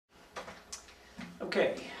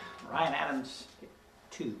Okay, Ryan Adams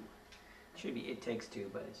 2. Should be It Takes Two,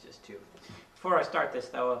 but it's just 2. Before I start this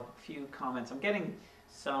though, a few comments. I'm getting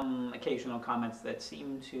some occasional comments that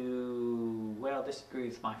seem to, well, disagree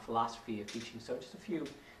with my philosophy of teaching, so just a few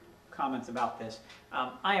comments about this.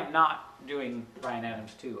 I am not doing Ryan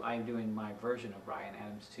Adams 2. I am doing my version of Ryan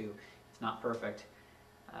Adams 2. It's not perfect.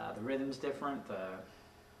 The rhythm's different, the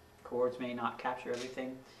chords may not capture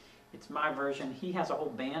everything. It's my version. He has a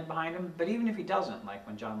whole band behind him, but even if he doesn't, like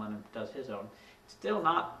when John Lennon does his own, it's still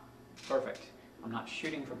not perfect. I'm not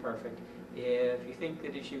shooting for perfect. If you think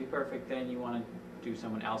that it should be perfect, then you want to do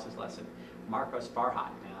someone else's lesson. Marcos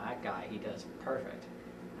Farhat, now that guy, he does perfect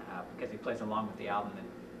because he plays along with the album and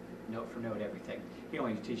note for note everything. He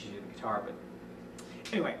only teaches you the guitar, but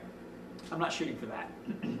anyway, I'm not shooting for that.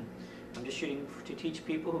 I'm just shooting to teach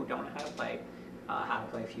people who don't know how to play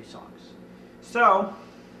a few songs. So,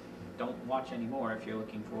 don't watch anymore if you're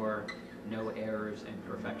looking for no errors and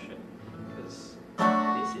perfection, because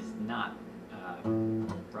this is not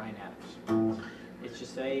Ryan Adams. It's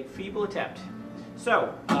just a feeble attempt.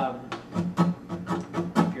 So,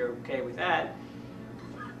 if you're okay with that,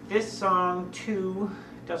 this song, 2,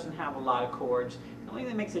 doesn't have a lot of chords. The only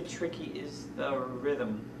thing that makes it tricky is the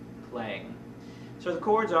rhythm playing. So the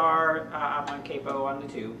chords are, I'm on capo on the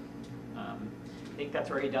 2. I think that's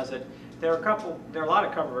where he does it. There are a lot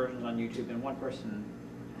of cover versions on YouTube, and one person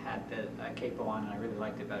had the capo on, and I really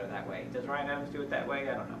liked it better that way. Does Ryan Adams do it that way?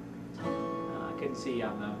 I don't know. I couldn't see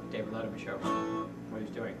on the David Letterman show what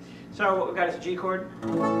he's doing. So what we've got is a G chord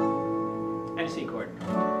and a C chord.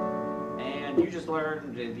 And you just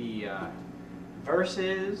learned the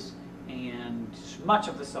verses and much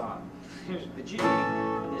of the song. Here's the G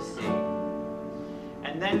and the C.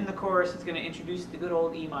 And then in the chorus, it's going to introduce the good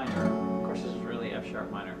old E minor. Of course, this is really F sharp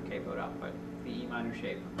minor, capoed up, but the E minor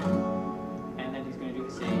shape. And then he's going to do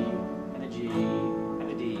the C, and the G, and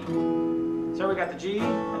the D. So we got the G,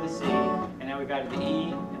 and the C, and now we've got the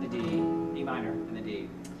E, and the D, E minor, and the D.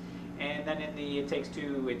 And then in the It Takes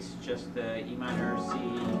Two, it's just the E minor, C,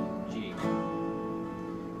 G.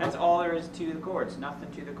 That's all there is to the chords, nothing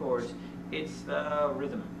to the chords. It's the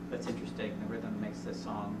rhythm that's interesting. The rhythm makes this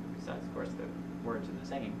song, besides, of course, the words and the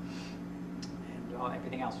singing, and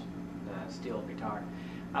everything else, the steel guitar,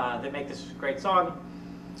 that make this great song.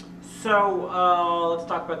 So let's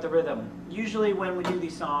talk about the rhythm. Usually when we do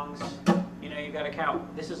these songs, you know, you got to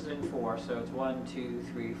count. This is in 4, so it's 1, 2,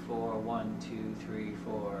 3, 4, 1, 2, 3,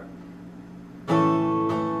 4.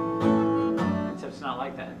 Except it's not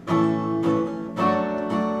like that.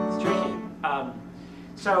 It's tricky.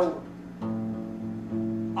 So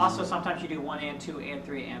also sometimes you do 1 and 2 and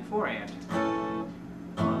 3 and 4 and.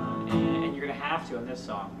 And you're going to have to in this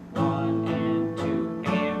song. 1 and 2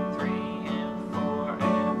 and 3 and 4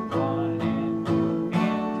 and 1 and 2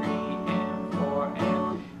 and 3 and 4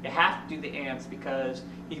 and. You have to do the ands because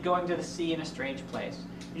he's going to the C in a strange place.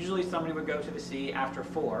 Usually somebody would go to the C after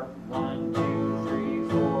 4. 1, 2, 3,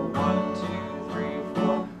 4, 1, 2, 3,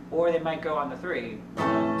 4. Or they might go on the 3.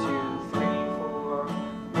 1, 2, 3, 4.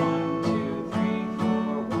 1, 2, 3,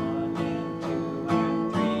 4. 1 and 2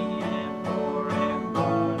 and 3 and 4 and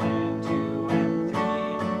 1 and 2 and 3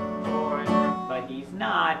 and 4 and. But he's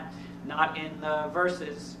not in the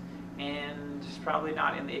verses, and probably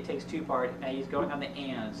not in the It Takes Two part. He's going on the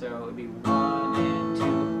and, so it would be 1 and 2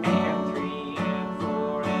 and 3 and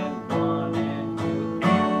 4 and 1 and 2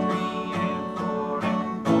 and 3 and 4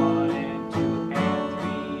 and 1 and 2 and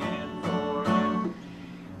 3 and 4 and.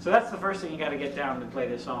 So that's the first thing you got to get down to play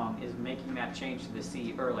this song, is making that change to the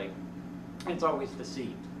C early. It's always the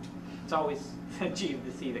C. It's always the G of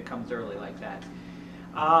the C that comes early like that.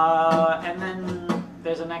 And then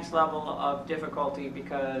there's a next level of difficulty,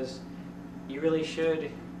 because you really should,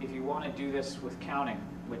 if you want to do this with counting,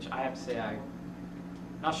 which I have to say I'm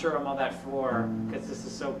not sure I'm all that for, because this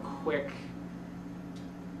is so quick.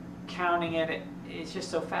 Counting it's just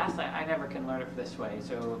so fast, I never can learn it this way.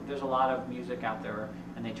 So there's a lot of music out there,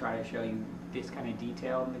 and they try to show you this kind of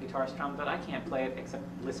detail in the guitar strum, but I can't play it except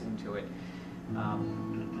listening to it.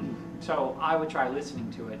 So I would try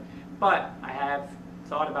listening to it, but I have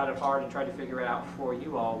thought about it hard and tried to figure out for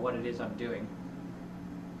you all what it is I'm doing.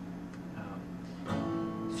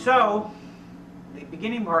 So the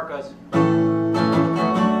beginning part goes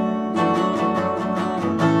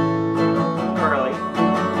early.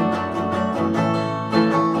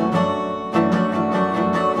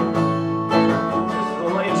 Just a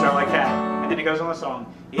little intro like that, and then it goes on the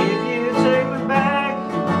song. If you take me back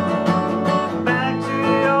to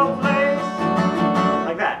your place,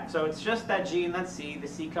 like that. So it's just that G and that C, the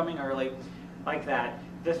C coming early, like that.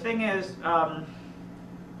 The thing is,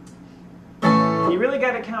 You really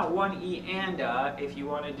got to count one E and if you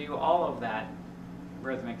want to do all of that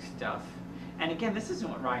rhythmic stuff. And again, this isn't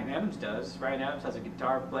what Ryan Adams does. Ryan Adams has a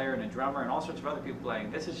guitar player and a drummer and all sorts of other people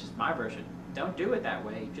playing. This is just my version. Don't do it that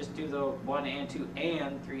way. Just do the 1 and 2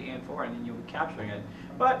 and 3 and 4, and then you'll be capturing it.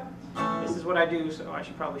 But this is what I do, so I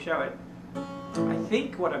should probably show it. I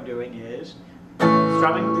think what I'm doing is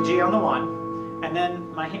strumming the G on the 1, and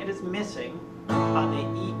then my hand is missing on the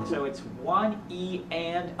E, so it's 1 E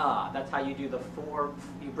and That's how you do the 4,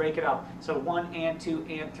 you break it up. So 1 and 2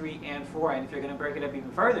 and 3 and 4, and if you're going to break it up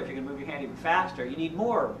even further, if you're going to move your hand even faster, you need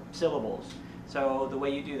more syllables. So the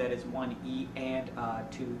way you do that is 1 E and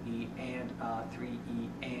 2 E and 3 E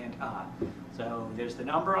and So there's the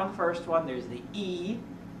number on the first one, there's the E,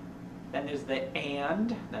 then there's the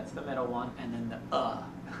and, that's the middle one, and then the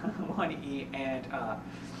 1 E and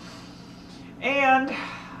And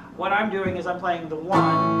what I'm doing is I'm playing the 1,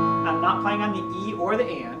 I'm not playing on the E or the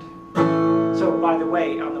and. So by the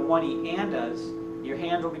way, on the 1 E and your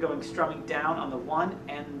hand will be going strumming down on the 1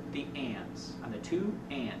 and the ands, on the 2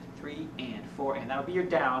 and, 3 and, 4 and. That'll be your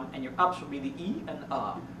down, and your ups will be the E and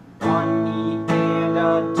 1 E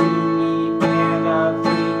and 2 E and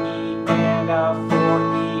 3 E and 4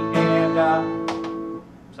 E and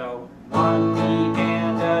so 1 E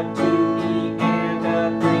and 2 E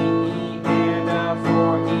and 3 E and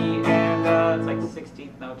 4 E and it's like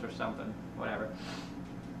 16th notes or something, whatever.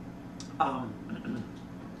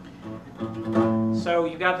 So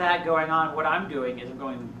you got that going on. What I'm doing is I'm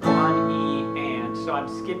going 1 E and, so I'm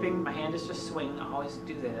skipping, my hand is just swinging. I always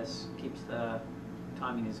do this, keeps the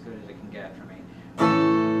timing as good as it can get for me.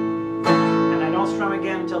 And I don't strum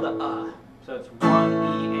again until the So it's 1 E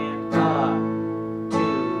and 2.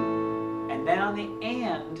 And then on the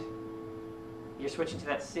and, you're switching to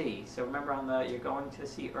that C. So remember on the, you're going to the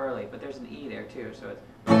C early, but there's an E there too. So it's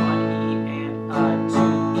 1 E and 2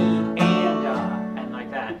 E and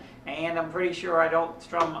like that. And I'm pretty sure I don't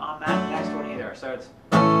strum on that next one either. So it's,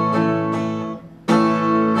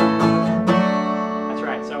 that's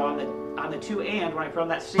right. So on the 2 and, when I put on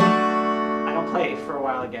that C, I don't play for a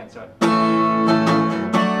while again. So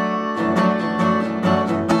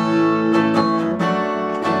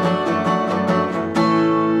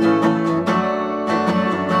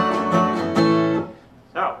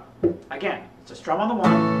again, it's a strum on the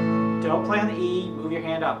 1, don't play on the E, move your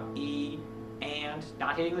hand up, E, and,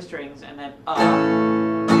 not hitting the strings, and then 2,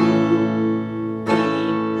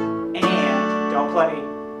 E, and, don't play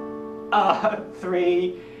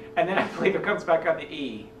 3, and then I believe it comes back on the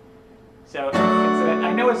E. So,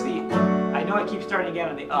 I know it keeps starting again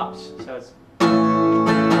on the ups, so it's,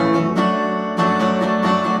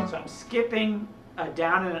 so I'm skipping a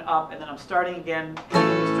down and an up, and then I'm starting again, hitting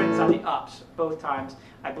the strings on the ups both times.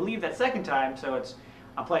 I believe that second time, so it's,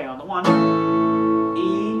 I'm playing on the 1,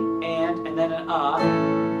 E, and then an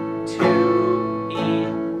 2, E,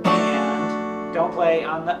 and, don't play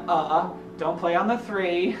on the don't play on the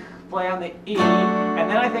 3, play on the E, and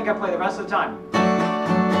then I think I play the rest of the time.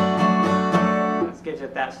 This gives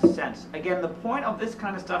it that sense. Again, the point of this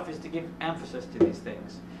kind of stuff is to give emphasis to these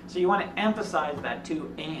things. So you want to emphasize that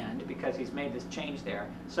 2 and, because he's made this change there.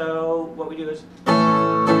 So what we do is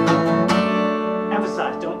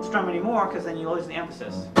emphasize. Don't strum anymore, because then you lose the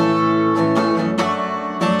emphasis.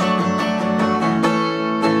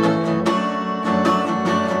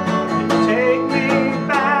 Take me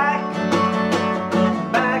back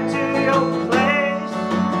to your place.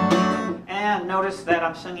 And notice that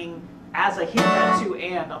I'm singing, as I hit that 2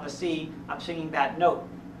 and on the C, I'm singing that note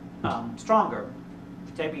stronger.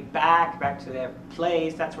 Take me back to their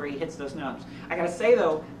place. That's where he hits those notes. I gotta say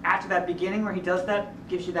though, after that beginning where he does that,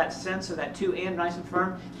 gives you that sense of that 2 and nice and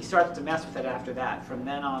firm, he starts to mess with it after that. From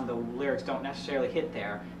then on, the lyrics don't necessarily hit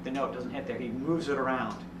there. The note doesn't hit there. He moves it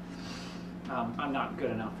around. I'm not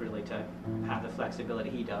good enough really to have the flexibility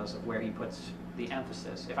he does of where he puts the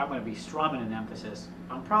emphasis. If I'm going to be strumming an emphasis,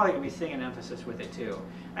 I'm probably going to be singing emphasis with it too.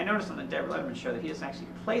 I noticed on the Deborah Letterman show that he doesn't actually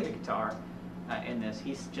play the guitar in this.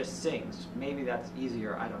 He just sings. Maybe that's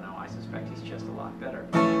easier. I don't know. I suspect he's just a lot better.